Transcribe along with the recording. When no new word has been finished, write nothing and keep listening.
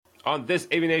On this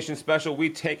AVNation special, we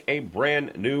take a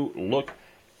brand new look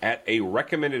at a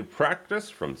recommended practice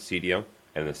from CEDIA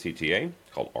and the CTA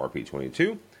called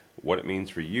RP22, what it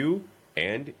means for you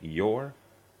and your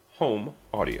home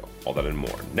audio. All that and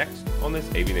more next on this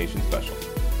AVNation special.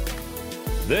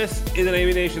 This is an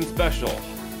AVNation special,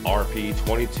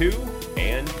 RP22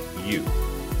 and you.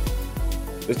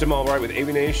 This is Tim Albright with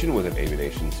AVNation with an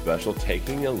AVNation special,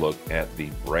 taking a look at the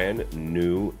brand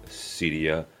new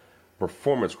CEDIA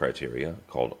performance criteria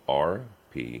called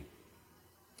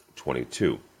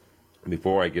RP22.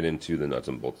 Before I get into the nuts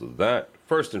and bolts of that,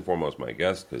 first and foremost, my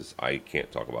guest, because I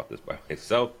can't talk about this by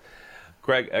myself,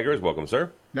 Craig Eggers. Welcome,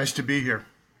 sir. Nice to be here.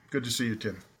 Good to see you,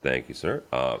 Tim. Thank you, sir.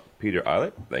 Peter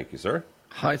Eilert. Thank you, sir.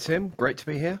 Hi, Tim. Great to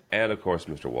be here. And, of course,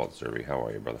 Mr. Walt Zerbe. How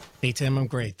are you, brother? Hey, Tim. I'm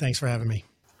great. Thanks for having me.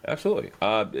 Absolutely.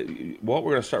 Walt,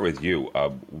 we're going to start with you.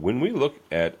 When we look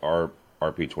at our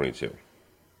RP22,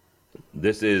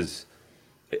 this is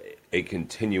a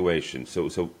continuation.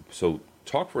 So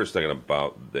talk for a second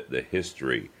about the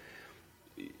history.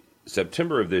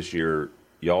 September of this year,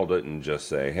 y'all didn't just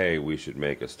say, hey, we should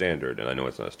make a standard. And I know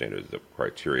it's not a standard, it's a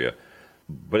criteria.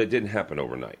 But it didn't happen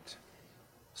overnight.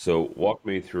 So walk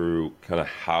me through kind of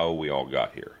how we all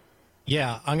got here.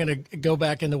 Yeah, I'm going to go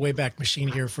back in the Wayback Machine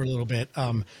here for a little bit.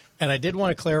 And I did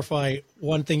want to clarify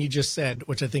one thing you just said,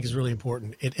 which I think is really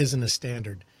important. It isn't a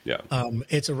standard. Yeah.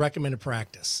 It's a recommended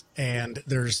practice. And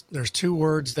there's two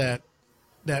words that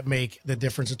make the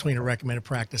difference between a recommended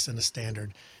practice and a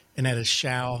standard, and that is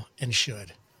shall and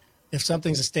should. If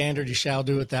something's a standard, you shall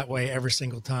do it that way every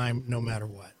single time, no matter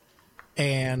what.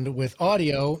 And with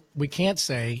audio, we can't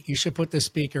say you should put this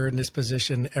speaker in this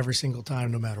position every single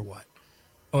time, no matter what.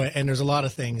 Oh, and there's a lot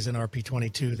of things in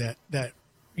RP22 that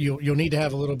you'll need to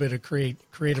have a little bit of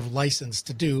creative license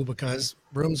to do, because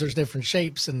rooms are different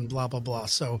shapes and blah, blah, blah.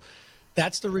 So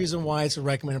that's the reason why it's a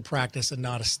recommended practice and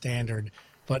not a standard.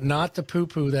 But not to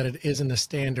poo-poo that it isn't a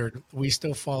standard. We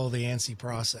still follow the ANSI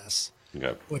process,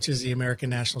 which is the American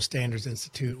National Standards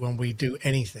Institute, when we do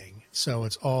anything. So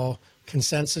it's all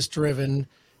consensus driven,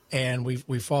 and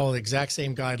we follow the exact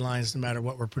same guidelines no matter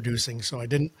what we're producing. So I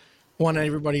didn't want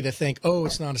everybody to think, oh,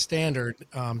 it's not a standard,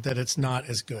 that it's not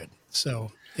as good.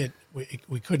 So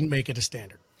we couldn't make it a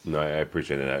standard. No, I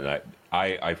appreciate that. And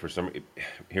I for some,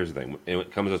 here's the thing. When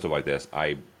it comes to stuff like this,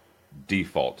 I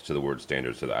default to the word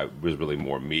standard, so that was really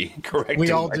more me correcting we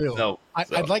all myself. do.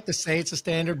 I'd like to say it's a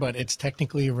standard, but it's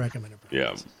technically a recommended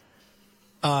practice.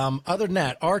 Yeah. Other than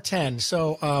that, R10.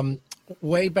 So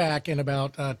way back in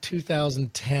about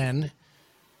 2010,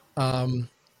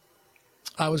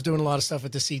 I was doing a lot of stuff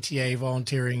at the CTA,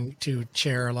 volunteering to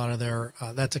chair a lot of their,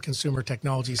 that's a Consumer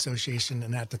Technology Association,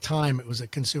 and at the time it was a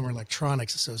Consumer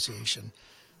Electronics Association,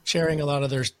 chairing a lot of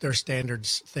their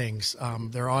standards things,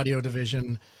 their audio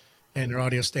division and their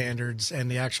audio standards and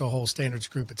the actual whole standards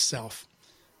group itself.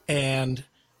 And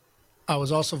I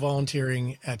was also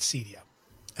volunteering at CEDIA,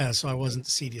 so I wasn't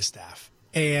CEDIA staff.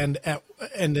 And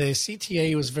the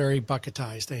CTA was very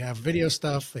bucketized. They have video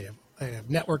stuff, they have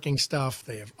networking stuff,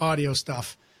 they have audio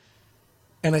stuff.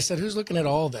 And I said, who's looking at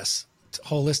all this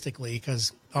holistically?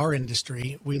 Because our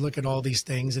industry, we look at all these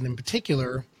things, and in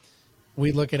particular,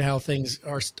 we look at how things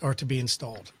are to be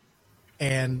installed.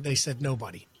 And they said,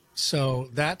 nobody. So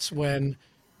that's when,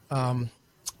 at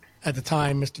the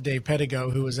time, Mr. Dave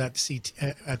Pedigo, who was at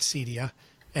CEDIA,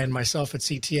 and myself at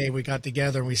CTA, we got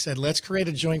together and we said, let's create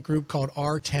a joint group called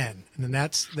R10. And then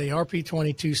that's the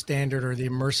RP22 standard, or the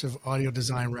Immersive Audio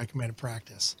Design Recommended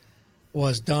Practice,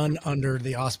 was done under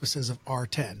the auspices of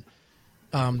R10.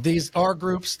 These are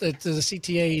groups that the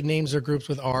CTA names their groups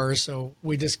with R's, so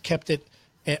we just kept it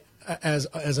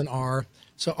as an R.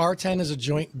 So R10 is a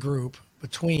joint group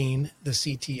between the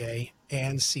CTA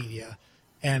and CEDIA.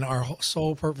 And our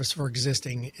sole purpose for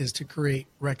existing is to create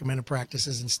recommended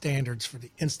practices and standards for the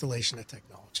installation of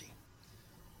technology.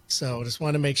 So just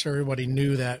wanted to make sure everybody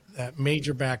knew that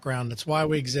major background. That's why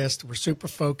we exist. We're super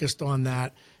focused on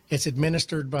that. It's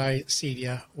administered by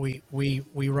CEDIA.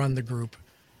 We run the group.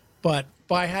 But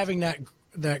by having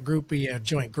that group be a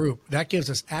joint group, that gives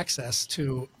us access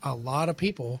to a lot of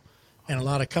people and a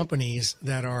lot of companies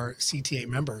that are CTA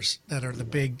members, that are the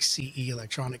big CE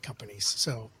electronic companies.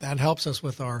 So that helps us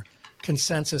with our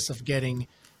consensus of getting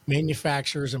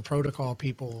manufacturers and protocol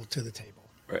people to the table.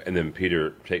 Right. And then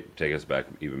Peter, take us back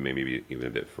maybe even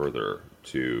a bit further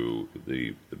to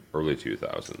the early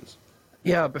 2000s.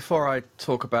 Yeah, before I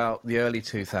talk about the early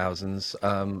 2000s,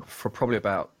 for probably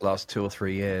about last 2 or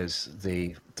 3 years,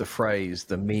 the phrase,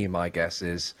 the meme, I guess,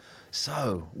 is,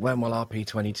 so when will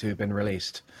RP22 been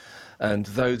released? And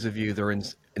those of you that are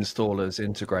installers,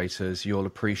 integrators, you'll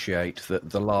appreciate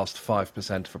that the last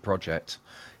 5% of a project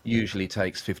usually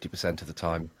takes 50% of the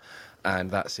time.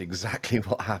 And that's exactly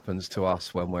what happens to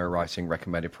us when we're writing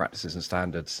recommended practices and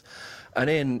standards. And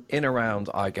in around,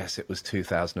 I guess it was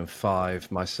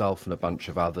 2005, myself and a bunch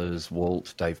of others,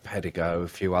 Walt, Dave Pedigo, a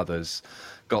few others,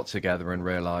 got together and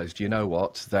realized, you know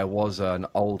what, there was an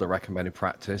older recommended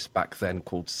practice back then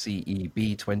called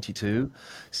CEB22.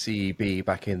 CEB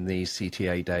back in the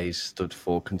CTA days stood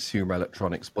for Consumer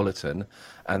Electronics Bulletin,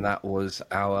 and that was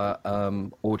our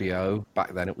audio,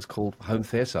 back then it was called home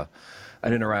theater.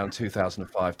 And in around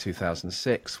 2005,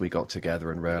 2006, we got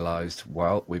together and realized,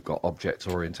 well, we've got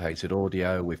object-orientated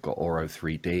audio, we've got Auro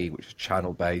 3D, which is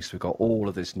channel-based, we've got all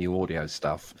of this new audio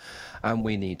stuff, and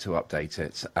we need to update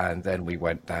it. And then we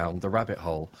went down the rabbit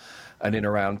hole. And in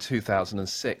around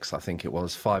 2006, I think it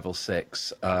was, 5 or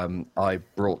 6, I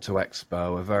brought to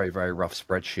Expo a very, very rough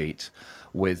spreadsheet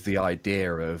with the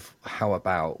idea of how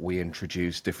about we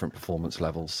introduce different performance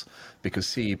levels, because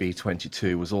CEB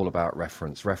 22 was all about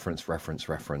reference.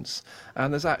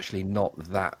 And there's actually not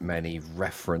that many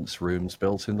reference rooms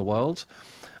built in the world.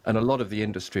 And a lot of the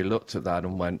industry looked at that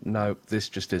and went, no, this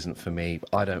just isn't for me.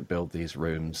 I don't build these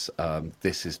rooms.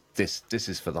 This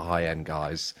is for the high-end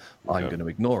guys. I'm going to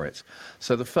ignore it.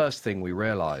 So the first thing we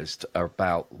realized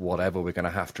about whatever we're going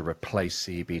to have to replace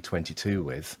CEB 22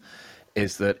 with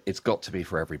is that it's got to be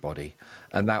for everybody.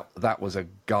 And that was a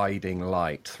guiding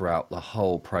light throughout the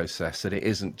whole process, that it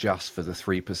isn't just for the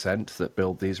 3% that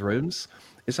build these rooms.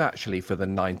 It's actually for the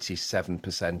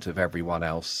 97% of everyone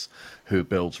else who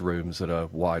builds rooms at a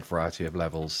wide variety of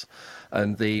levels.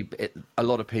 And a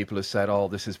lot of people have said, oh,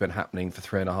 this has been happening for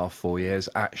 3.5, 4 years.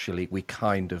 Actually, we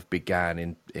kind of began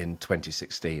in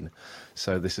 2016.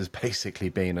 So this has basically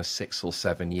been a 6 or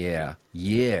 7 year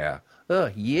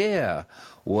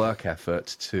work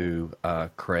effort to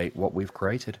create what we've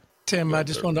created. Tim, I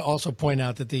just wanted to also point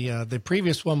out that the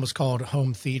previous one was called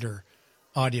Home Theater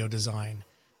Audio Design,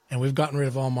 and we've gotten rid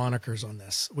of all monikers on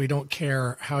this. We don't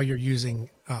care how you're using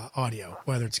audio,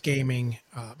 whether it's gaming,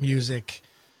 music,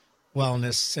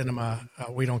 wellness, cinema,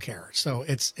 we don't care. So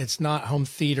it's not home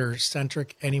theater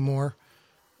centric anymore,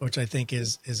 which I think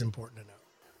is important to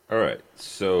know. All right,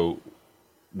 so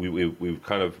we've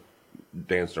kind of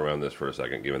danced around this for a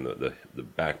second, given the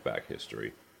back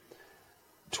history.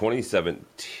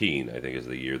 2017, I think, is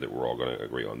the year that we're all going to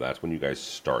agree on. That's when you guys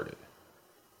started,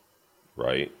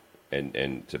 right?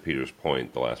 And to Peter's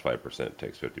point, the last 5%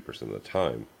 takes 50% of the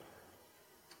time.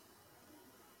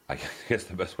 I guess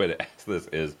the best way to ask this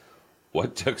is,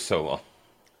 what took so long?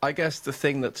 I guess the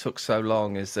thing that took so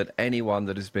long is that anyone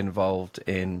that has been involved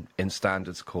in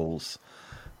standards calls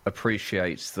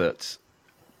appreciates that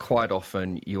quite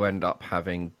often you end up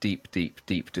having deep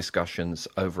discussions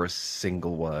over a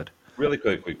single word. Really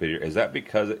quick, Peter, is that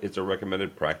because it's a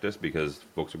recommended practice? Because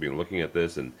folks have been looking at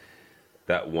this and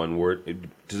that one word,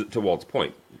 to Walt's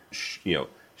point,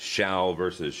 shall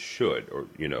versus should, or,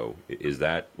 is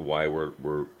that why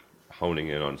we're honing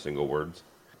in on single words?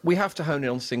 We have to hone in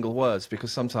on single words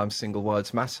because sometimes single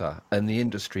words matter, and the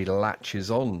industry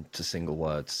latches on to single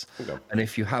words. Okay. And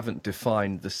if you haven't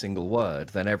defined the single word,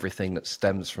 then everything that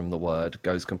stems from the word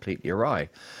goes completely awry.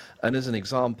 And as an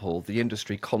example, the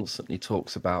industry constantly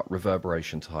talks about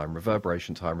reverberation time.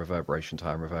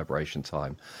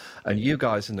 And you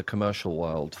guys in the commercial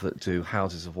world that do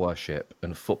houses of worship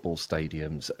and football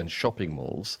stadiums and shopping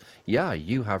malls, yeah,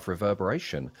 you have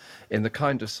reverberation. In the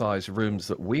kind of size rooms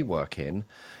that we work in,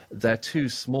 they're too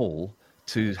small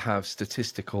to have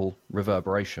statistical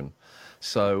reverberation.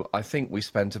 So I think we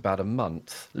spent about a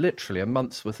month, literally a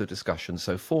month's worth of discussion,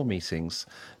 so 4 meetings,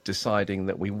 deciding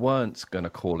that we weren't going to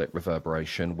call it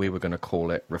reverberation, we were going to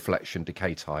call it reflection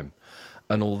decay time.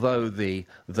 And although the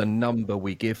number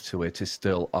we give to it is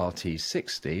still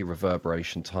RT60,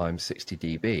 reverberation time 60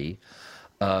 dB,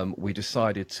 we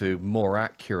decided to more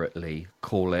accurately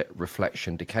call it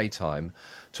reflection decay time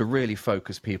to really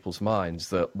focus people's minds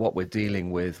that what we're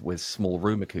dealing with small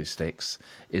room acoustics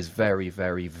is very,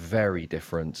 very, very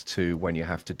different to when you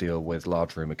have to deal with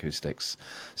large room acoustics.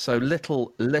 So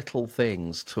little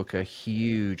things took a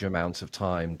huge amount of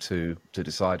time to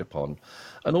decide upon.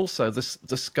 And also the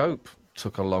scope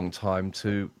took a long time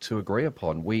to agree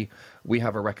upon. We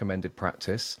have a recommended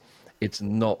practice. It's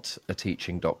not a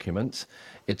teaching document.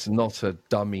 It's not a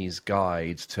dummy's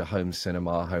guide to home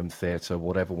cinema, home theatre,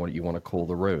 whatever you want to call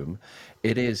the room.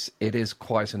 It is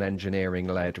quite an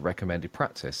engineering-led recommended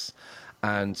practice.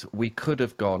 And we could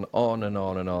have gone on and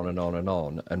on and on and on and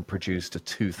on and produced a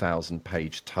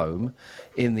 2,000-page tome.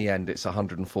 In the end, it's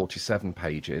 147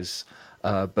 pages.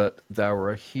 But there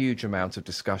were a huge amount of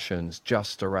discussions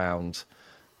just around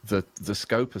the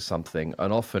scope of something,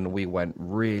 and often we went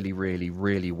really, really,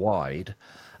 really wide,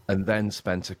 and then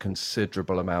spent a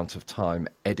considerable amount of time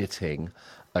editing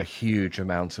a huge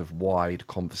amount of wide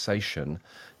conversation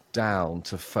down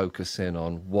to focus in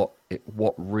on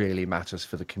what really matters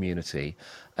for the community,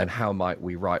 and how might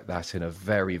we write that in a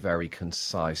very, very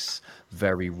concise,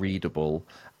 very readable,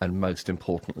 and most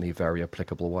importantly, very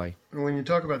applicable way. When you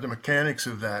talk about the mechanics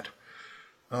of that,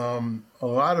 a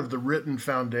lot of the written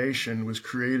foundation was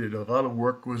created. A lot of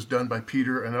work was done by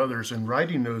Peter and others in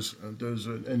writing those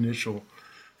initial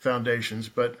foundations.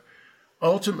 But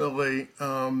ultimately,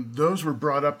 those were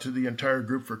brought up to the entire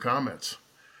group for comments.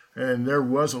 And there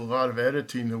was a lot of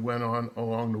editing that went on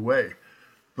along the way.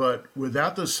 But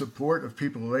without the support of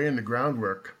people laying the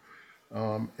groundwork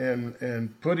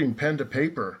and putting pen to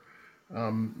paper,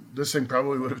 this thing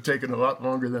probably would have taken a lot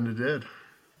longer than it did.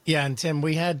 Yeah, and Tim,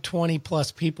 we had 20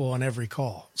 plus people on every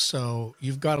call. So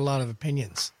you've got a lot of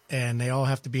opinions, and they all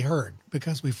have to be heard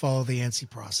because we follow the ANSI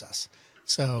process.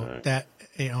 So right. That,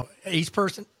 each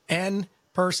person, N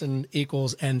person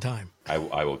equals N time.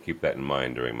 I will keep that in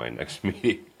mind during my next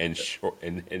meeting and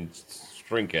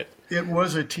shrink it. It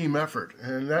was a team effort,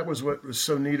 and that was what was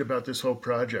so neat about this whole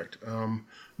project.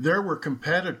 There were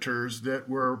competitors that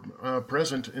were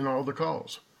present in all the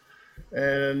calls.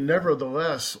 And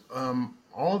nevertheless,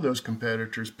 all those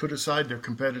competitors put aside their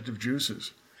competitive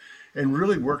juices and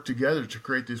really worked together to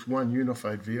create this one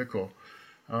unified vehicle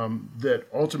that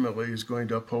ultimately is going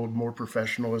to uphold more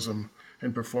professionalism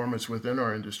and performance within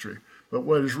our industry. But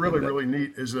what is really, really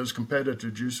neat is those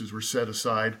competitive juices were set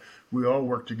aside. We all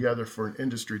worked together for an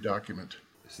industry document.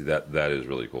 See, that is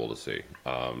really cool to see.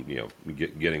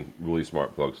 Getting really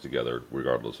smart folks together,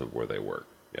 regardless of where they work.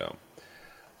 Yeah.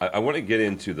 I want to get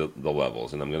into the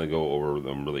levels, and I'm going to go over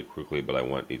them really quickly, but I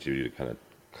want each of you to kind of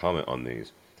comment on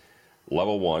these.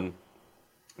 Level 1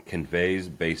 conveys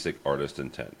basic artist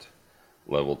intent.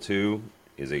 Level 2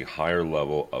 is a higher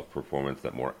level of performance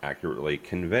that more accurately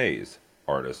conveys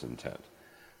artist intent.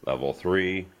 Level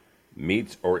 3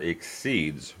 meets or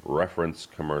exceeds reference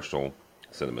commercial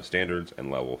cinema standards,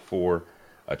 and level 4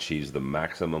 achieves the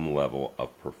maximum level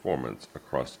of performance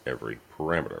across every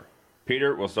parameter.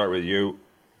 Peter, we'll start with you.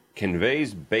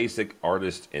 Conveys basic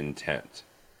artist intent.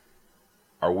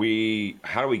 How do we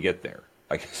get there?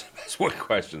 I guess that's one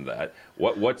question.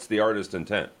 What's the artist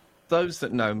intent? Those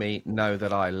that know me know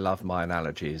that I love my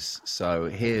analogies. So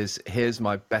here's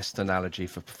my best analogy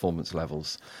for performance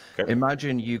levels. Okay.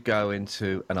 Imagine you go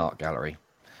into an art gallery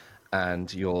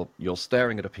and you're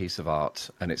staring at a piece of art,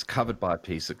 and it's covered by a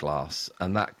piece of glass,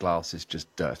 and that glass is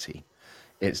just dirty.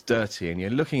 It's dirty, and you're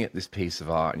looking at this piece of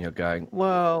art and you're going,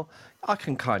 well, I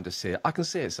can kind of see it. I can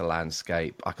see it's a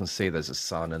landscape. I can see there's a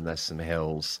sun and there's some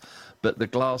hills, but the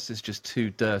glass is just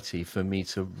too dirty for me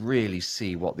to really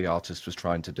see what the artist was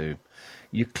trying to do.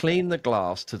 You clean the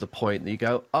glass to the point that you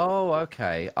go, oh,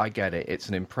 okay, I get it. It's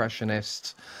an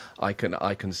impressionist. I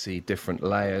can see different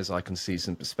layers. I can see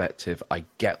some perspective. I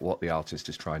get what the artist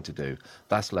is trying to do.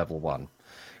 That's level 1.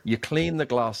 You clean the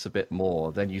glass a bit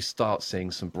more, then you start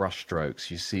seeing some brush strokes,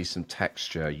 you see some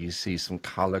texture, you see some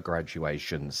color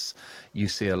graduations, you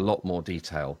see a lot more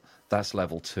detail. That's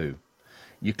level 2.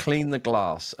 You clean the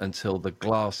glass until the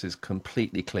glass is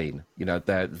completely clean.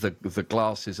 The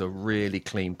glass is a really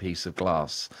clean piece of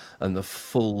glass, and the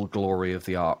full glory of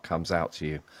the art comes out to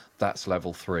you. That's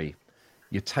level 3.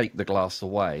 You take the glass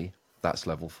away, that's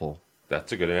level 4.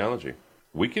 That's a good analogy.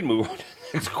 We can move on to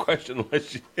the next question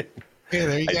unless you... Yeah,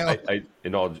 there you go.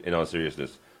 In all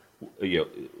seriousness,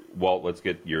 Walt, let's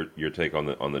get your take on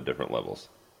the different levels.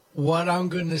 What I'm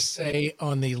going to say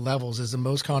on the levels is the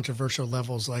most controversial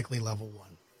level is likely level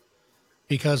 1,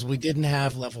 because we didn't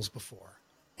have levels before,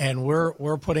 and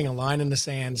we're putting a line in the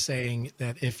sand saying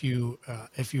that if you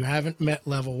haven't met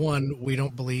level 1, we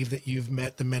don't believe that you've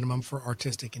met the minimum for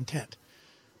artistic intent.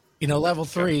 Level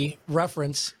 3,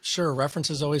 reference, sure, reference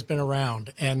has always been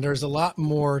around, and there's a lot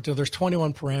more. There's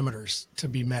 21 parameters to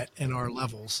be met in our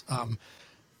levels.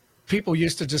 People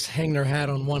used to just hang their hat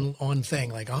on one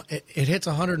thing, like it hits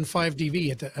 105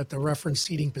 dB at the reference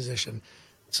seating position.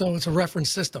 So it's a reference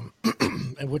system,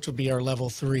 which would be our level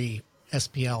 3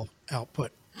 SPL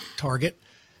output target.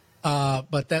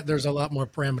 But there's a lot more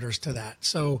parameters to that.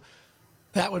 So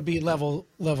that would be level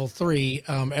 3.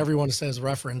 Everyone says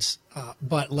reference,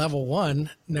 but level 1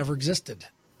 never existed.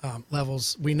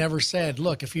 Levels, we never said,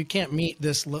 look, if you can't meet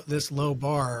this low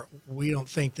bar, we don't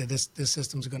think that this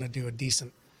system's going to do a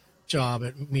decent job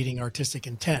at meeting artistic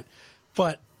intent.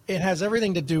 But it has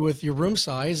everything to do with your room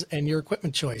size and your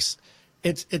equipment choice.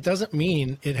 It doesn't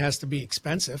mean it has to be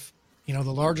expensive. The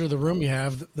larger the room you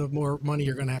have, the more money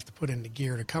you're going to have to put into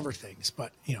gear to cover things.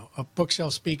 But, a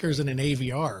bookshelf speakers and an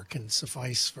AVR can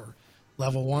suffice for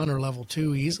level 1 or level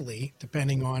 2 easily,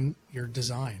 depending on your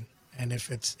design and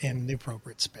if it's in the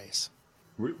appropriate space.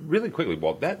 Really quickly,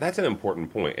 Walt, that's an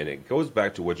important point, and it goes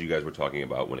back to what you guys were talking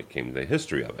about when it came to the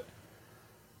history of it.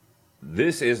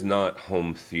 This is not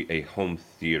a home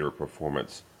theater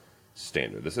performance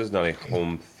standard. This is not a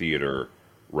home theater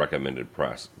recommended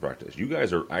practice. You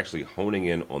guys are actually honing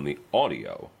in on the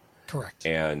audio. Correct.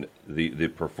 And the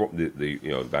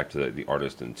back to the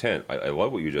artist intent. I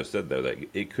love what you just said there, that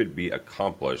it could be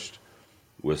accomplished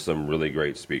with some really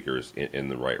great speakers in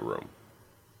the right room.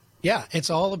 Yeah, it's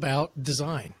all about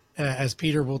design, as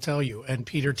Peter will tell you. And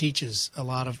Peter teaches a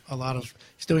lot of.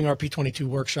 He's doing RP22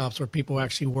 workshops where people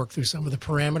actually work through some of the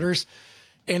parameters,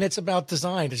 and it's about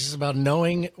design. It's just about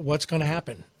knowing what's going to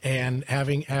happen and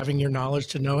having your knowledge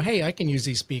to know, hey, I can use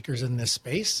these speakers in this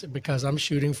space because I'm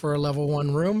shooting for a level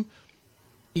 1 room.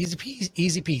 Easy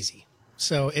peasy.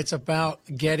 So it's about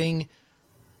getting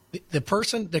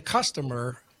the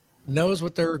customer knows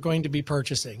what they're going to be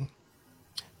purchasing.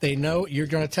 They know you're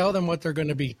going to tell them what they're going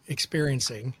to be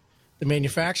experiencing. The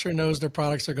manufacturer knows their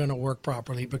products are going to work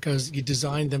properly because you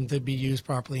designed them to be used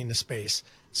properly in the space.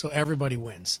 So everybody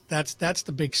wins. That's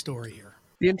the big story here.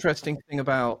 The interesting thing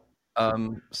about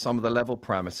some of the level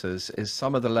parameters is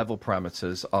some of the level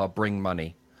parameters are bring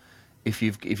money. If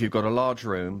you've got a large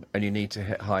room and you need to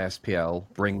hit high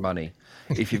SPL, bring money.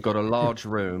 If you've got a large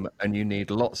room and you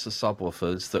need lots of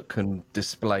subwoofers that can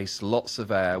displace lots of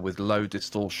air with low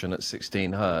distortion at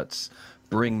 16 hertz,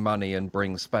 bring money and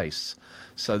bring space.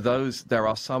 So there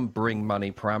are some bring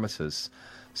money parameters.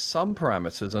 Some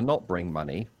parameters are not bring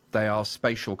money. They are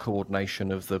spatial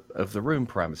coordination of the room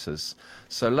parameters.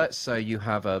 So let's say you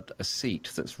have a seat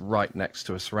that's right next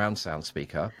to a surround sound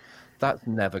speaker. That's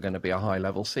never going to be a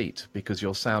high-level seat because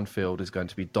your sound field is going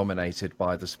to be dominated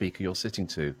by the speaker you're sitting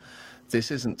to.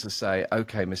 This isn't to say,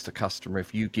 okay, Mr. Customer,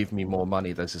 if you give me more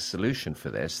money, there's a solution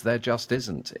for this. There just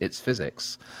isn't. It's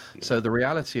physics. So the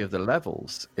reality of the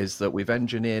levels is that we've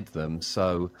engineered them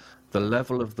so the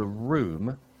level of the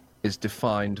room is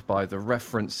defined by the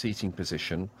reference seating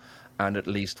position and at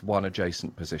least one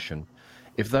adjacent position.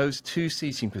 If those two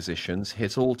seating positions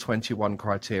hit all 21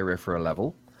 criteria for a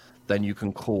level, then you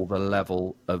can call the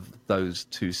level of those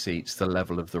two seats the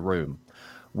level of the room.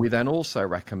 We then also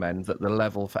recommend that the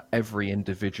level for every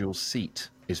individual seat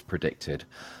is predicted.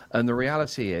 And the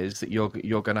reality is that you're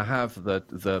going to have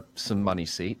some money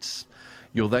seats.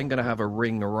 You're then going to have a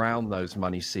ring around those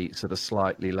money seats at a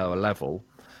slightly lower level.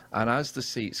 And as the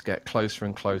seats get closer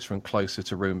and closer and closer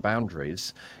to room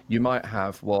boundaries, you might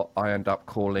have what I end up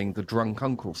calling the drunk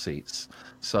uncle seats.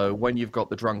 So when you've got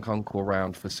the drunk uncle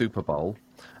round for Super Bowl,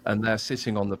 and they're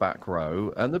sitting on the back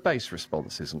row, and the bass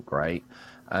response isn't great,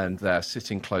 and they're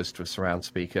sitting close to a surround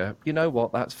speaker, you know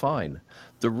what, that's fine.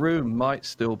 The room might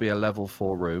still be a level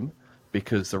 4 room,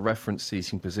 because the reference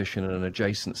seating position and an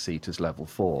adjacent seat is level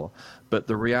 4. But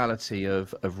the reality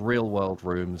of real-world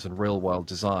rooms and real-world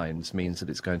designs means that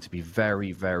it's going to be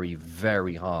very, very,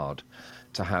 very hard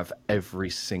to have every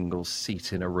single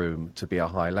seat in a room to be a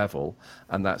high level.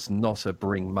 And that's not a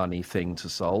bring money thing to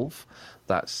solve.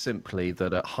 That's simply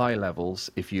that at high levels,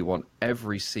 if you want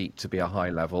every seat to be a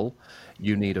high level,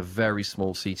 you need a very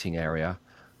small seating area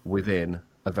within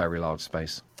a very large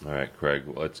space. All right, Craig,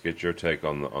 let's get your take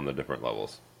on the different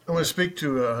levels. I want to speak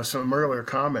to some earlier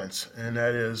comments, and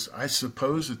that is, I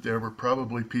suppose that there were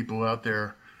probably people out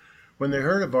there, when they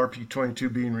heard of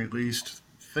RP22 being released,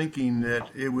 thinking that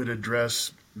it would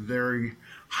address very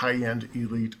high-end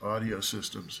elite audio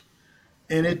systems.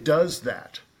 And it does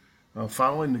that.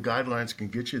 Following the guidelines can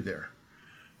get you there.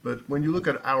 But when you look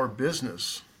at our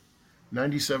business,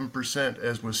 97%,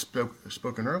 as was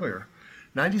spoken earlier,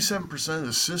 97% of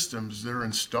the systems that are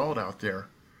installed out there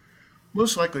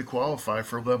most likely qualify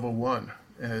for level 1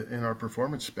 in our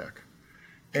performance spec.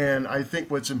 And I think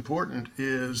what's important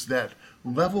is that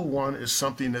level 1 is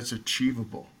something that's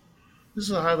achievable. This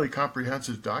is a highly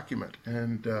comprehensive document,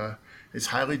 and it's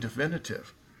highly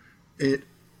definitive. It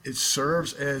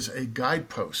serves as a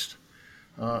guidepost,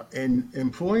 and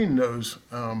employing those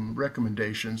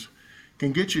recommendations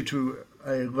can get you to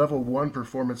a level 1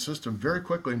 performance system very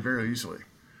quickly and very easily.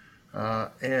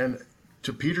 And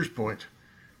to Peter's point,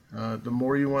 the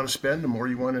more you want to spend, the more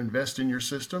you want to invest in your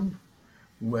system,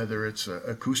 whether it's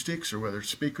acoustics or whether it's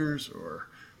speakers or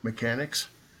mechanics.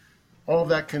 All of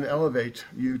that can elevate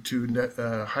you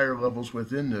to higher levels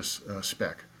within this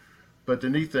spec. But the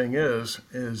neat thing is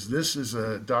this is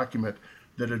a document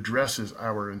that addresses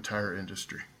our entire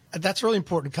industry. That's really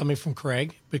important coming from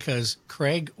Craig, because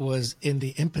Craig was in the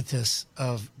impetus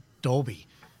of Dolby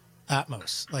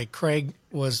Atmos. Like, Craig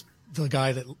was the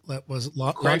guy that was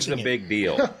Craig's launching the it. big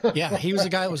deal. Yeah, he was the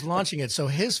guy that was launching it. So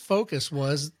his focus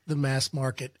was the mass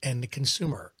market and the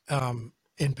consumer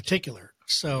in particular.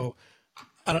 So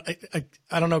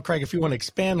I don't know, Craig, if you want to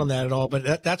expand on that at all,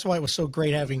 but that's why it was so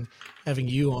great having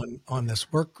you on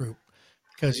this work group,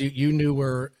 because you knew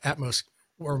where Atmos,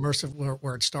 where immersive,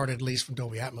 where it started, at least from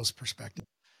Dolby Atmos perspective,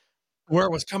 where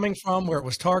it was coming from, where it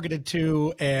was targeted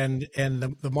to, and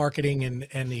the marketing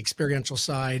and the experiential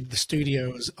side, the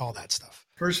studios, all that stuff.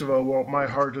 First of all, Walt, my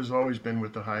heart has always been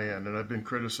with the high end, and I've been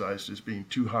criticized as being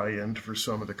too high end for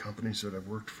some of the companies that I've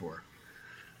worked for.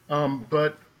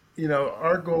 But you know,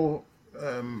 our goal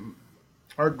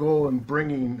in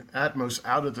bringing Atmos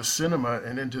out of the cinema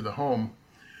and into the home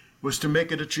was to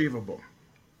make it achievable.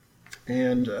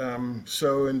 And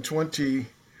so in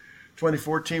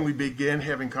 2014, we began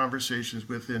having conversations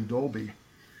within Dolby.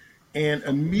 And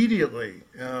immediately,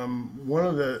 one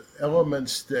of the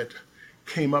elements that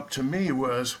came up to me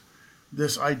was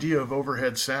this idea of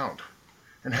overhead sound.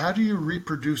 And how do you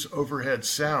reproduce overhead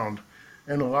sound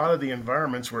in a lot of the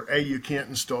environments where, A, you can't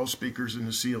install speakers in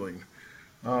the ceiling?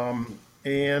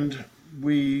 And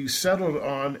we settled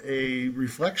on a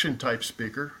reflection type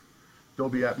speaker,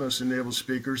 Dolby Atmos enabled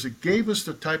speakers. It gave us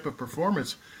the type of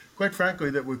performance, quite frankly,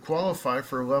 that would qualify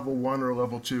for a level 1 or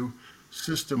level 2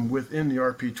 system within the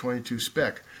RP22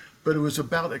 spec. But it was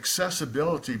about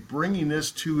accessibility, bringing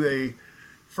this to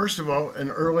first of all, an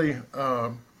early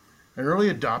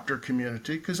adopter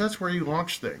community, because that's where you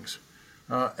launch things.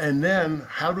 And then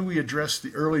how do we address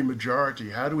the early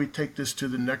majority? How do we take this to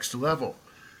the next level?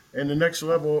 And the next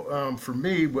level for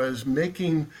me was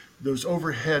making those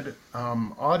overhead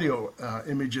audio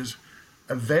images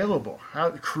available,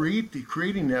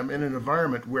 creating them in an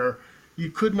environment where you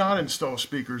could not install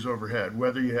speakers overhead,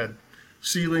 whether you had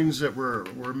ceilings that were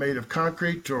made of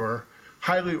concrete or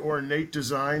highly ornate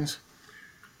designs.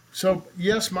 So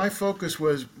yes, my focus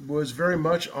was very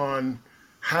much on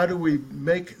how do we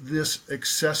make this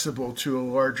accessible to a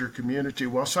larger community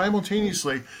while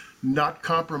simultaneously not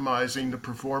compromising the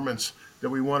performance that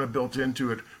we want to build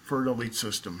into it for an elite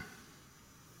system.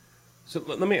 So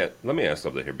let me ask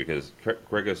something here, because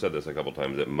Craig has said this a couple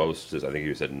times, that most, I think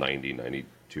you said 92%,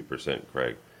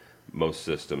 Craig, most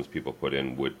systems people put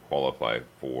in would qualify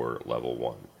for level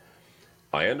 1.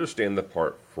 I understand the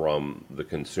part from the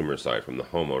consumer side, from the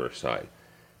homeowner side.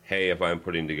 Hey, if I'm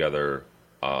putting together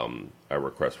a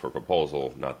request for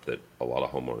proposal, not that a lot of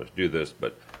homeowners do this,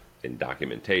 but in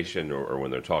documentation or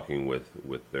when they're talking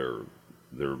with their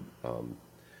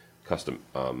custom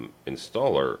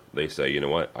installer, they say, you know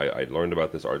what, I learned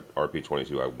about this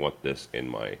RP22. I want this in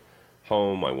my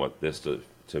home. I want this to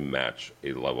match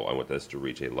a level. I want this to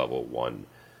reach a level 1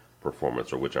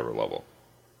 performance or whichever level.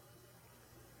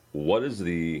 What is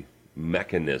the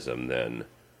mechanism then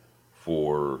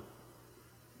for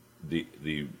the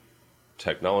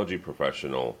technology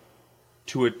professional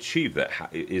to achieve that?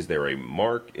 Is there a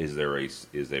mark? Is there a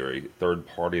third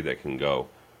party that can go,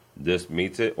 this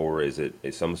meets it, or is it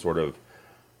some sort of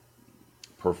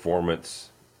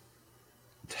performance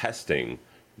testing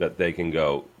that they can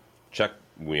go, check,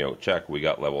 check, we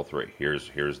got level 3.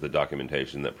 Here's the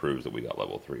documentation that proves that we got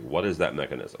level 3. What is that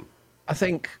mechanism? I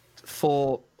think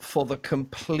for the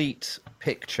complete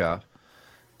picture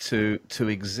to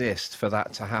exist, for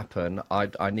that to happen,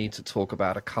 I need to talk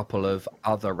about a couple of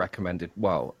other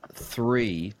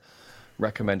three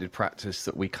recommended practice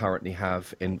that we currently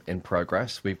have in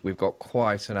progress. We've got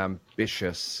quite an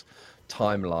ambitious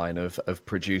timeline of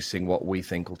producing what we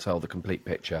think will tell the complete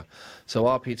picture. So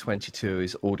RP22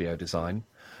 is audio design.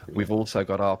 We've also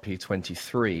got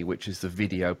RP23, which is the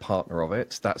video partner of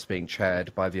it. That's being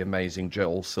chaired by the amazing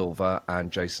Joel Silver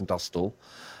and Jason Dustle.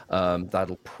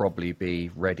 That'll probably be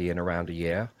ready in around a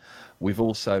year. We've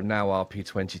also, now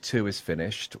RP22 is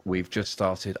finished, we've just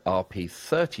started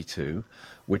RP32,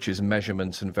 which is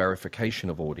measurement and verification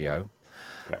of audio.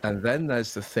 Okay. And then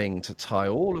there's the thing to tie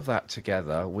all of that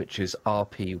together, which is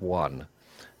RP1.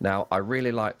 Now, I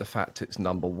really like the fact it's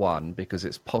number 1 because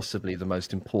it's possibly the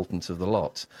most important of the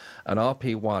lot. And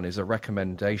RP1 is a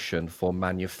recommendation for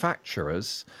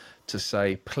manufacturers to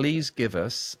say, please give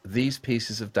us these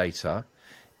pieces of data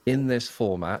in this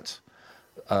format,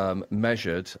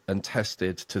 measured and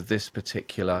tested to this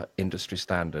particular industry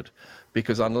standard.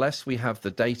 Because unless we have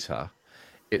the data,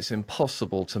 it's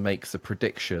impossible to make the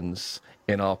predictions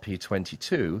in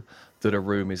RP22 that a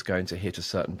room is going to hit a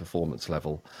certain performance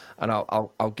level. And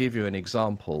I'll give you an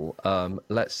example.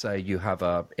 Let's say you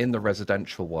have in the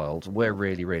residential world, we're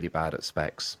really, really bad at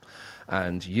specs.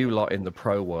 And you lot in the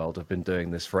pro world have been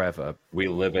doing this forever. We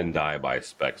live and die by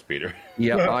specs, Peter.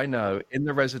 Yeah, I know. In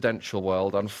the residential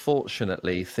world,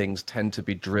 unfortunately, things tend to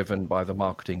be driven by the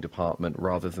marketing department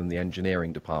rather than the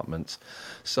engineering department.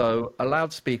 So a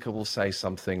loudspeaker will say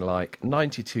something like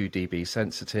 92 dB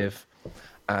sensitive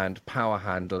and power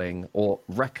handling, or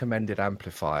recommended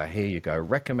amplifier. Here you go,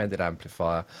 recommended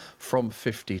amplifier from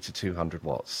 50 to 200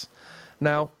 watts.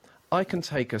 Now, I can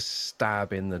take a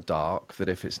stab in the dark that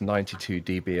if it's 92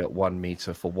 dB at 1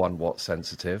 meter for 1 watt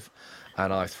sensitive,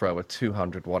 and I throw a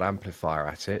 200 watt amplifier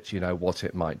at it, you know what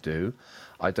it might do.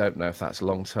 I don't know if that's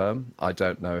long term. I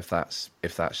don't know if that's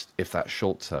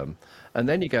short term. And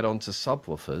then you get on to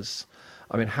subwoofers.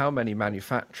 I mean, how many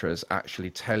manufacturers actually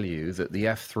tell you that the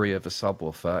F3 of a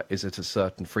subwoofer is at a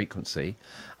certain frequency,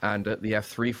 and at the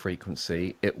F3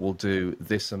 frequency, it will do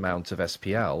this amount of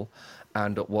SPL,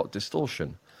 and at what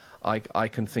distortion? I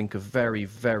can think of very,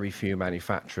 very few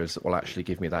manufacturers that will actually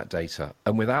give me that data.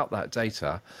 And without that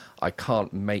data, I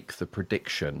can't make the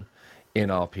prediction in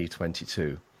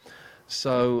RP22.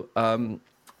 So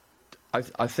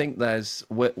I think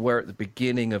we're at the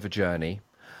beginning of a journey.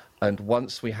 And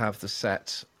once we have the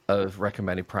set of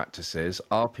recommended practices,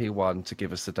 RP1 to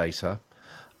give us the data,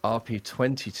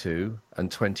 RP22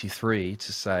 and 23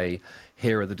 to say,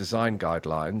 here are the design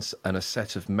guidelines and a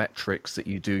set of metrics that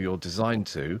you do your design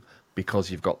to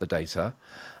because you've got the data.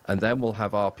 And then we'll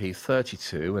have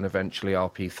RP32 and eventually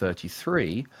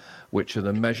RP33, which are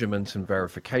the measurement and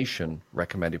verification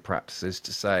recommended practices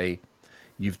to say,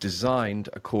 you've designed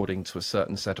according to a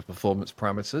certain set of performance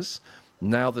parameters.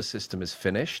 Now the system is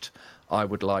finished. I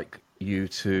would like you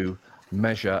to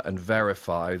measure and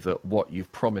verify that what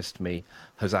you've promised me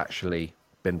has actually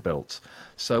been built.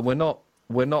 So we're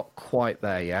not quite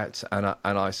there yet, and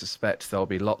I suspect there'll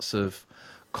be lots of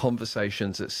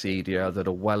conversations at CEDIA that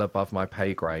are well above my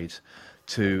pay grade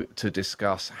to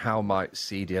discuss how might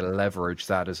CEDIA leverage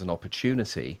that as an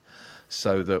opportunity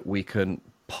so that we can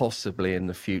possibly in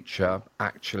the future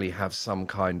actually have some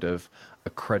kind of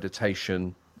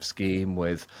accreditation scheme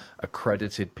with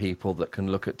accredited people that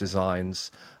can look at designs,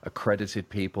 accredited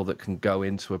people that can go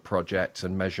into a project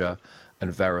and measure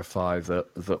and verify that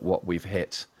what we've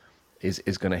hit is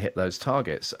going to hit those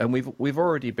targets. And we've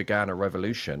already began a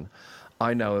revolution.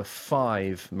 I know of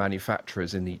 5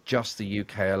 manufacturers in just the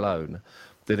UK alone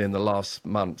that in the last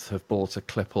month have bought a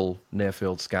Klippel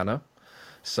near-field scanner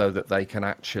so that they can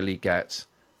actually get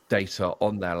data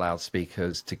on their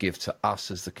loudspeakers to give to us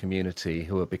as the community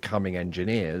who are becoming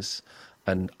engineers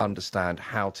and understand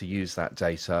how to use that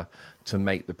data to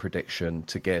make the prediction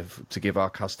to give our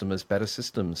customers better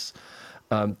systems.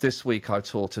 This week I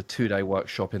taught a 2-day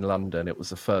workshop in London. It was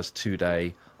the first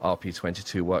 2-day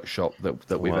RP22 workshop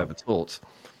that we've ever taught.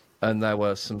 And there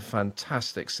were some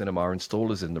fantastic cinema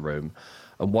installers in the room.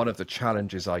 And one of the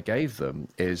challenges I gave them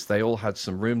is they all had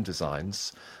some room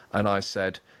designs. And I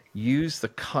said, use the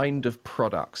kind of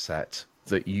product set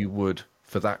that you would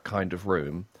for that kind of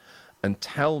room and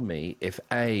tell me if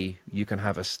A, you can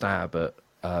have a stab at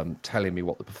telling me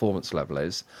what the performance level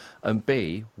is, and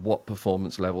B, what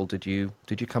performance level did you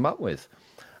come up with?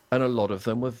 And a lot of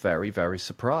them were very, very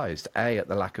surprised, A, at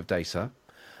the lack of data,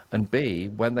 and B,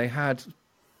 when they had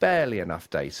barely enough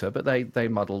data, but they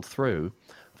muddled through,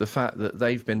 the fact that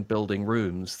they've been building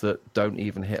rooms that don't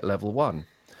even hit level 1.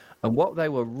 And what they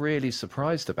were really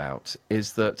surprised about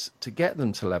is that to get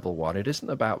them to level 1, it isn't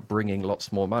about bringing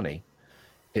lots more money.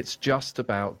 It's just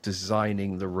about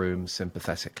designing the room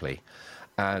sympathetically.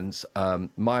 And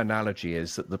my analogy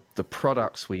is that the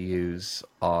products we use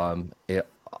are the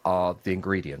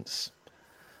ingredients,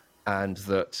 and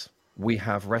that we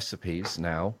have recipes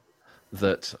now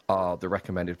that are the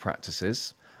recommended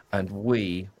practices, and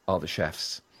we are the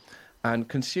chefs. And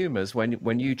consumers,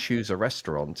 when you choose a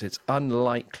restaurant, it's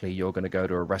unlikely you're going to go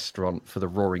to a restaurant for the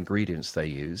raw ingredients they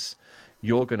use.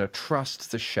 You're going to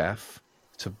trust the chef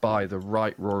to buy the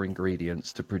right raw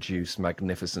ingredients to produce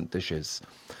magnificent dishes.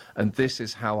 And this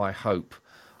is how I hope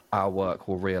our work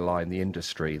will realign the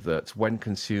industry, that when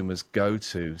consumers go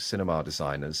to cinema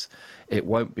designers, it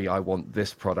won't be, I want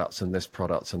this product and this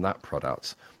product and that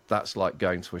product. That's like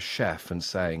going to a chef and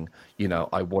saying,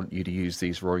 I want you to use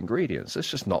these raw ingredients. It's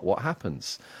just not what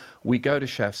happens. We go to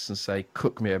chefs and say,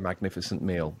 cook me a magnificent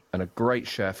meal. And a great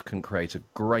chef can create a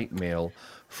great meal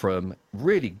from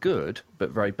really good,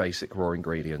 but very basic raw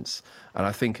ingredients. And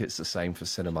I think it's the same for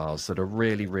cinemas, that a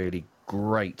really, really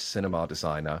great cinema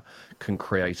designer can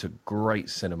create a great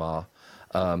cinema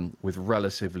with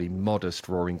relatively modest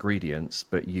raw ingredients,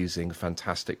 but using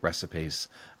fantastic recipes.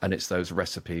 And it's those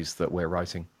recipes that we're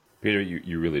writing. Peter,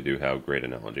 you really do have great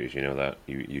analogies. You know that?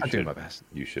 I do my best.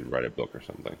 You should write a book or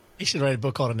something. You should write a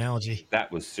book called Analogy.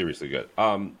 That was seriously good.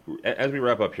 As we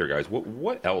wrap up here, guys,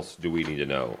 what else do we need to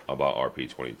know about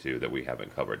RP22 that we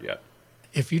haven't covered yet?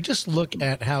 If you just look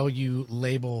at how you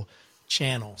label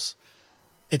channels,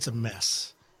 it's a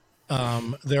mess.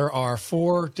 There are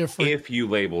 4 different... If you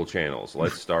label channels,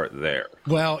 let's start there.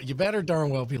 Well, you better darn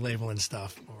well be labeling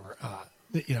stuff, or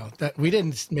that we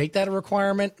didn't make that a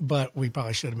requirement, but we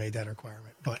probably should have made that a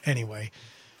requirement. But anyway,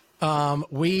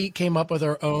 we came up with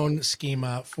our own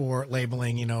schema for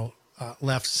labeling,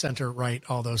 left, center, right,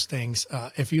 all those things.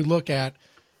 If you look at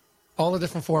all the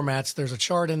different formats, there's a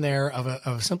chart in there of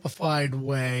a simplified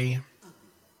way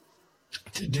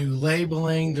to do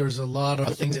labeling. There's a lot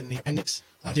of things in the appendix,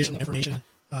 additional information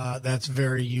that's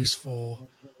very useful.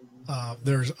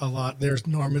 There's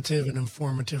normative and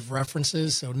informative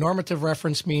references. So normative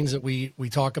reference means that we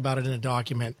talk about it in a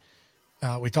document.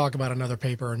 We talk about another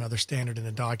paper, another standard in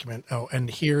a document. Oh, and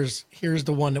here's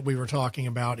the one that we were talking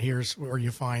about. Here's where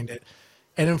you find it.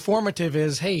 And informative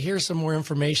is, hey, here's some more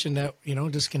information that,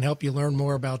 just can help you learn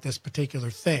more about this particular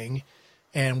thing.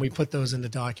 And we put those in the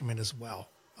document as well.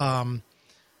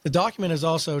 The document is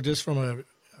also, just from a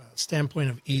standpoint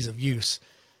of ease of use,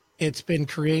 it's been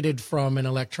created from an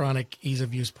electronic ease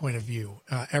of use point of view.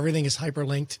 Everything is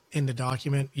hyperlinked in the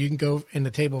document. You can go in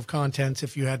the table of contents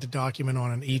if you had the document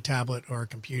on an e-tablet or a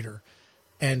computer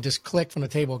and just click from the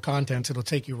table of contents. It'll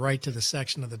take you right to the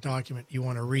section of the document you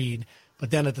want to read.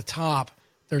 But then at the top,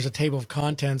 there's a table of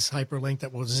contents hyperlink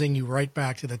that will zing you right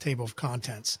back to the table of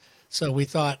contents. So we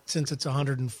thought, since it's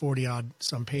 140 odd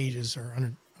some pages, or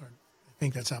 100, I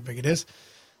think that's how big it is,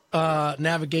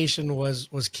 navigation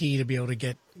was key to be able to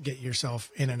get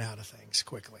yourself in and out of things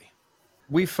quickly.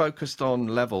 We focused on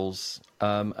levels,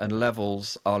 and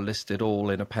levels are listed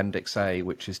all in Appendix A,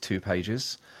 which is 2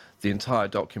 pages. The entire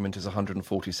document is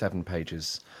 147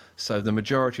 pages. So the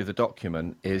majority of the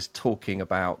document is talking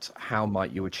about how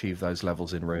might you achieve those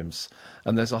levels in rooms.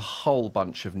 And there's a whole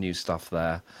bunch of new stuff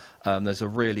there. There's a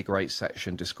really great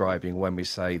section describing when we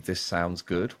say this sounds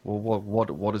good. Well,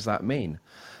 what does that mean?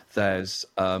 There's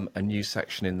a new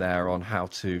section in there on how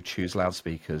to choose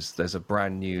loudspeakers. There's a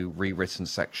brand new rewritten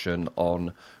section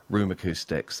on room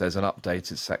acoustics. There's an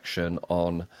updated section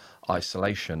on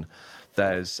isolation.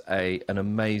 There's an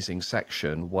amazing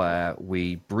section where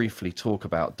we briefly talk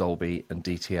about Dolby and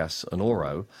DTS and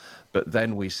Oro, but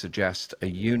then we suggest a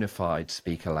unified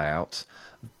speaker layout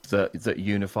that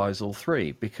unifies all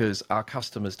 3, because our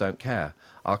customers don't care.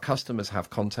 Our customers have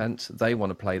content. They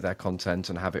want to play their content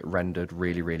and have it rendered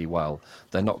really, really well.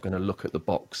 They're not going to look at the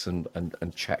box and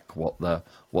check what the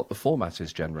format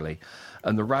is generally.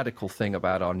 And the radical thing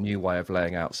about our new way of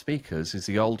laying out speakers is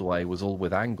the old way was all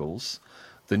with angles.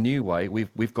 The new way,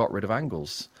 we've got rid of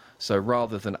angles. So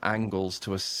rather than angles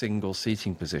to a single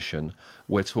seating position,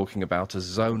 we're talking about a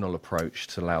zonal approach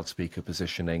to loudspeaker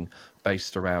positioning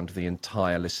based around the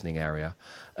entire listening area.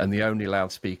 And the only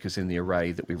loudspeakers in the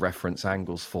array that we reference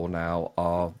angles for now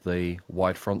are the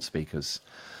wide front speakers.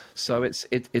 So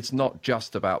it's not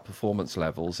just about performance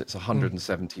levels. It's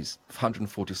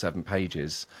 147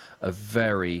 pages of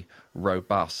very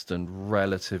robust and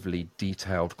relatively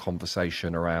detailed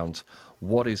conversation around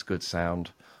what is good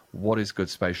sound, what is good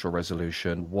spatial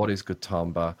resolution, what is good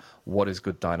timbre, what is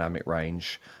good dynamic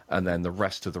range, and then the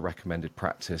rest of the recommended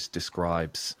practice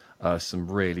describes some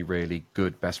really, really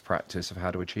good best practice of how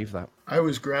to achieve that. I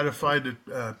was gratified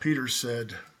that Peter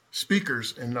said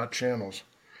speakers and not channels,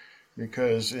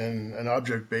 because in an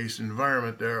object-based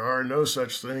environment, there are no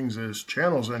such things as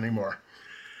channels anymore.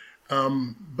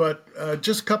 But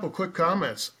just a couple quick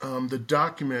comments. The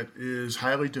document is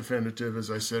highly definitive,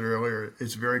 as I said earlier.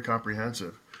 It's very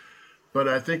comprehensive. But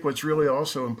I think what's really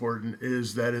also important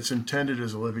is that it's intended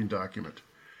as a living document.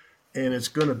 And it's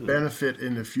going to benefit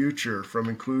in the future from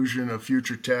inclusion of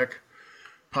future tech,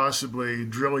 possibly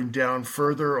drilling down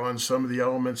further on some of the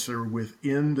elements that are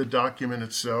within the document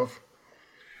itself.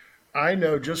 I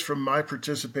know just from my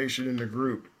participation in the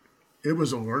group, it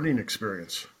was a learning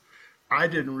experience. I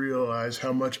didn't realize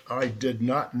how much I did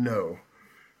not know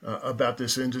about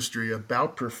this industry,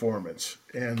 about performance.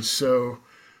 And so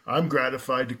I'm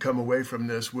gratified to come away from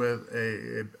this with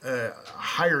a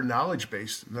higher knowledge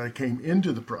base than I came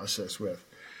into the process with.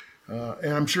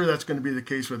 And I'm sure that's going to be the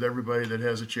case with everybody that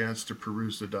has a chance to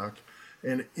peruse the doc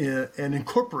and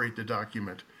incorporate the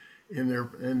document in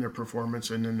their performance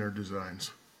and in their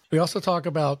designs. We also talk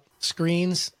about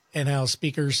screens and how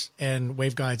speakers and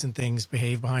waveguides and things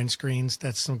behave behind screens.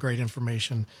 That's some great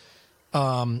information.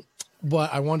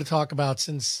 What I want to talk about,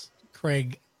 since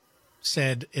Craig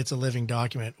said it's a living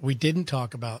document, we didn't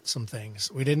talk about some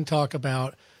things. We didn't talk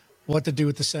about what to do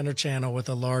with the center channel with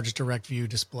a large direct view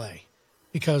display,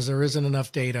 because there isn't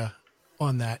enough data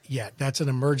on that yet. That's an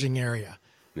emerging area.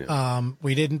 Yeah.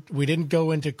 We didn't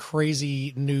go into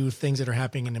crazy new things that are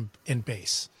happening in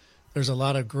base. There's a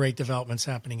lot of great developments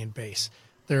happening in base.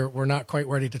 We're not quite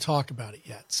ready to talk about it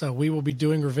yet. So we will be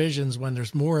doing revisions when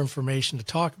there's more information to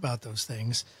talk about those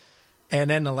things. And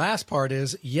then the last part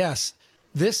is, yes,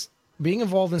 this being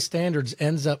involved in standards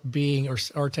ends up being, or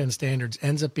R10 standards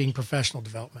ends up being professional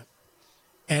development.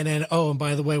 And then, and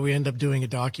by the way, we end up doing a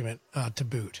document to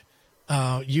boot.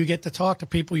 You get to talk to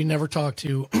people you never talked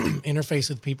to, interface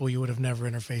with people you would have never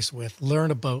interfaced with,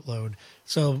 learn a boatload.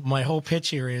 So my whole pitch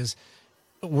here is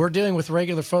we're dealing with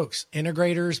regular folks,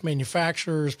 integrators,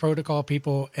 manufacturers, protocol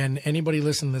people, and anybody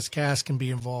listening to this cast can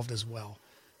be involved as well.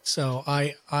 So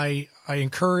I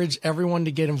encourage everyone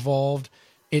to get involved.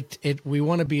 We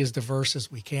want to be as diverse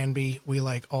as we can be. We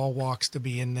like all walks to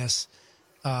be in this.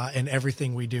 In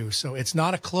everything we do. So it's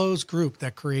not a closed group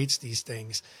that creates these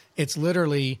things. It's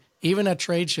literally, even at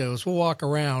trade shows, we'll walk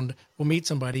around, we'll meet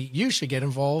somebody. You should get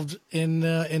involved in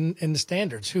the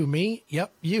standards. Who, me?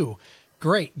 Yep, you.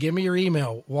 Great. Give me your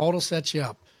email. Walt will set you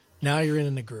up. Now you're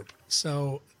in the group.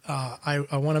 So I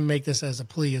want to make this as a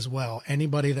plea as well.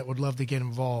 Anybody that would love to get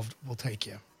involved, will take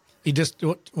you. You just,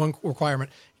 one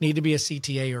requirement, you need to be a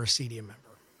CTA or a CDM member.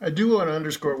 I do want to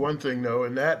underscore one thing, though,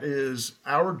 and that is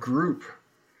our group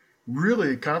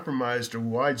really compromised a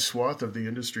wide swath of the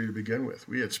industry to begin with.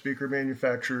 We had speaker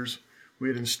manufacturers, we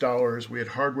had installers, we had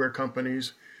hardware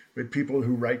companies, we had people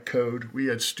who write code, we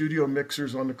had studio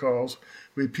mixers on the calls,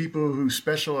 we had people who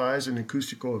specialize in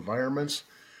acoustical environments,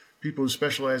 people who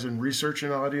specialize in research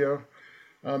and audio.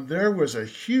 There was a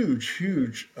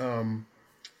huge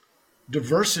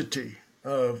diversity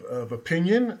of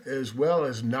opinion as well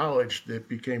as knowledge that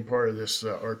became part of this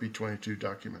RP22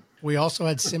 document. We also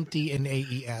had SMPTE and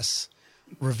AES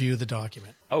review the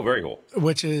document. Oh, very cool.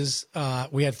 Which is,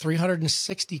 we had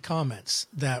 360 comments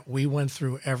that we went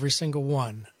through every single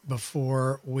one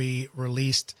before we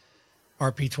released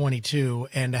RP22,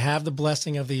 and to have the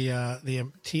blessing of the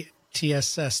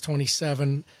TSS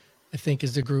 27, I think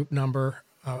is the group number.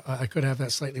 I could have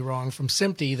that slightly wrong, from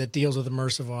SMPTE that deals with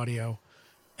immersive audio,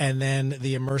 and then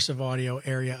the immersive audio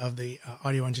area of the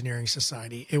Audio Engineering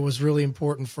Society. It was really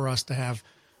important for us to have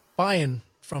buy-in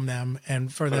from them,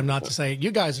 and for them not to say, you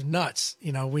guys are nuts.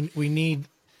 You know, we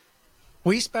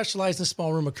specialize in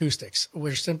small room acoustics,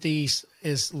 where SMPTE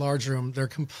is large room. They're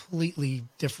completely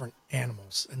different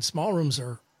animals, and small rooms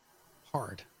are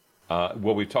hard.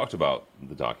 Well, we've talked about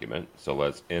the document, so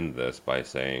let's end this by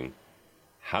saying,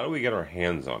 how do we get our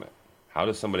hands on it? How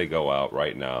does somebody go out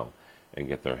right now and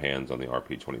get their hands on the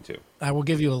RP22? I will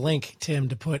give you a link, Tim,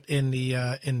 to put in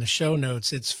the show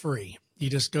notes. It's free. You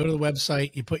just go to the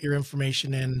website, you put your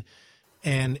information in,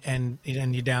 and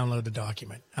you download the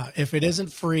document. If it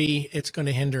isn't free, it's going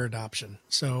to hinder adoption.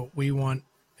 So we want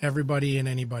everybody and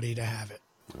anybody to have it.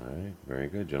 All right. Very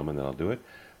good, gentlemen. Then I'll do it.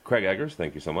 Craig Eggers,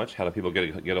 thank you so much. How do people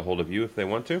get a hold of you if they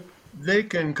want to? They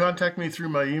can contact me through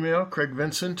my email,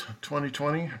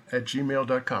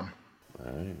 craigvincent2020@gmail.com.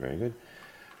 All right. Very good.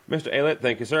 Mr. Aylett,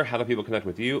 thank you, sir. How do people connect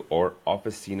with you or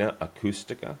Officina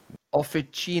Acustica?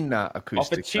 Officina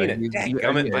Acustica.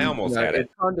 Officina. I almost had it.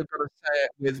 Kind of got to say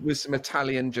it with some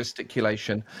Italian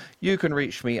gesticulation. You can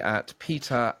reach me at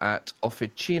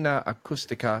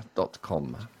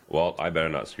peter@officinaacustica.com. Well, I better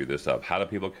not screw this up. How do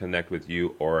people connect with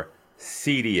you or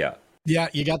Cedia? Yeah,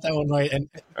 you got that one right. And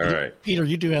all right, Peter,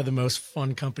 you do have the most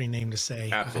fun company name to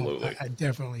say. Absolutely. I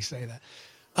definitely say that.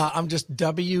 I'm just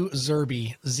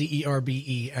WZerbe,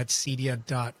 ZERBE at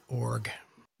cedia.org.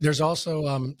 There's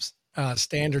also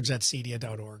standards at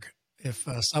cedia.org if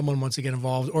someone wants to get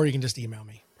involved, or you can just email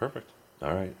me. Perfect.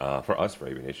 All right. For us, for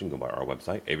AVNation, go by our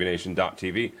website,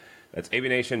 AVNation.tv. That's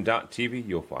AVNation.tv.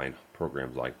 You'll find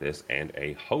programs like this and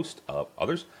a host of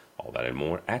others. All that and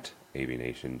more at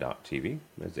AVNation.tv.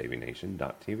 That's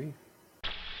AVNation.tv.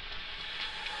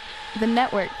 The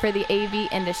network for the AV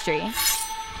industry.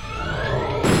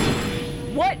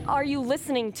 What are you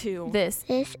listening to? This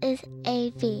is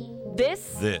AV.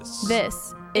 This is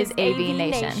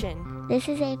AVNation. This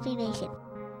is AVNation.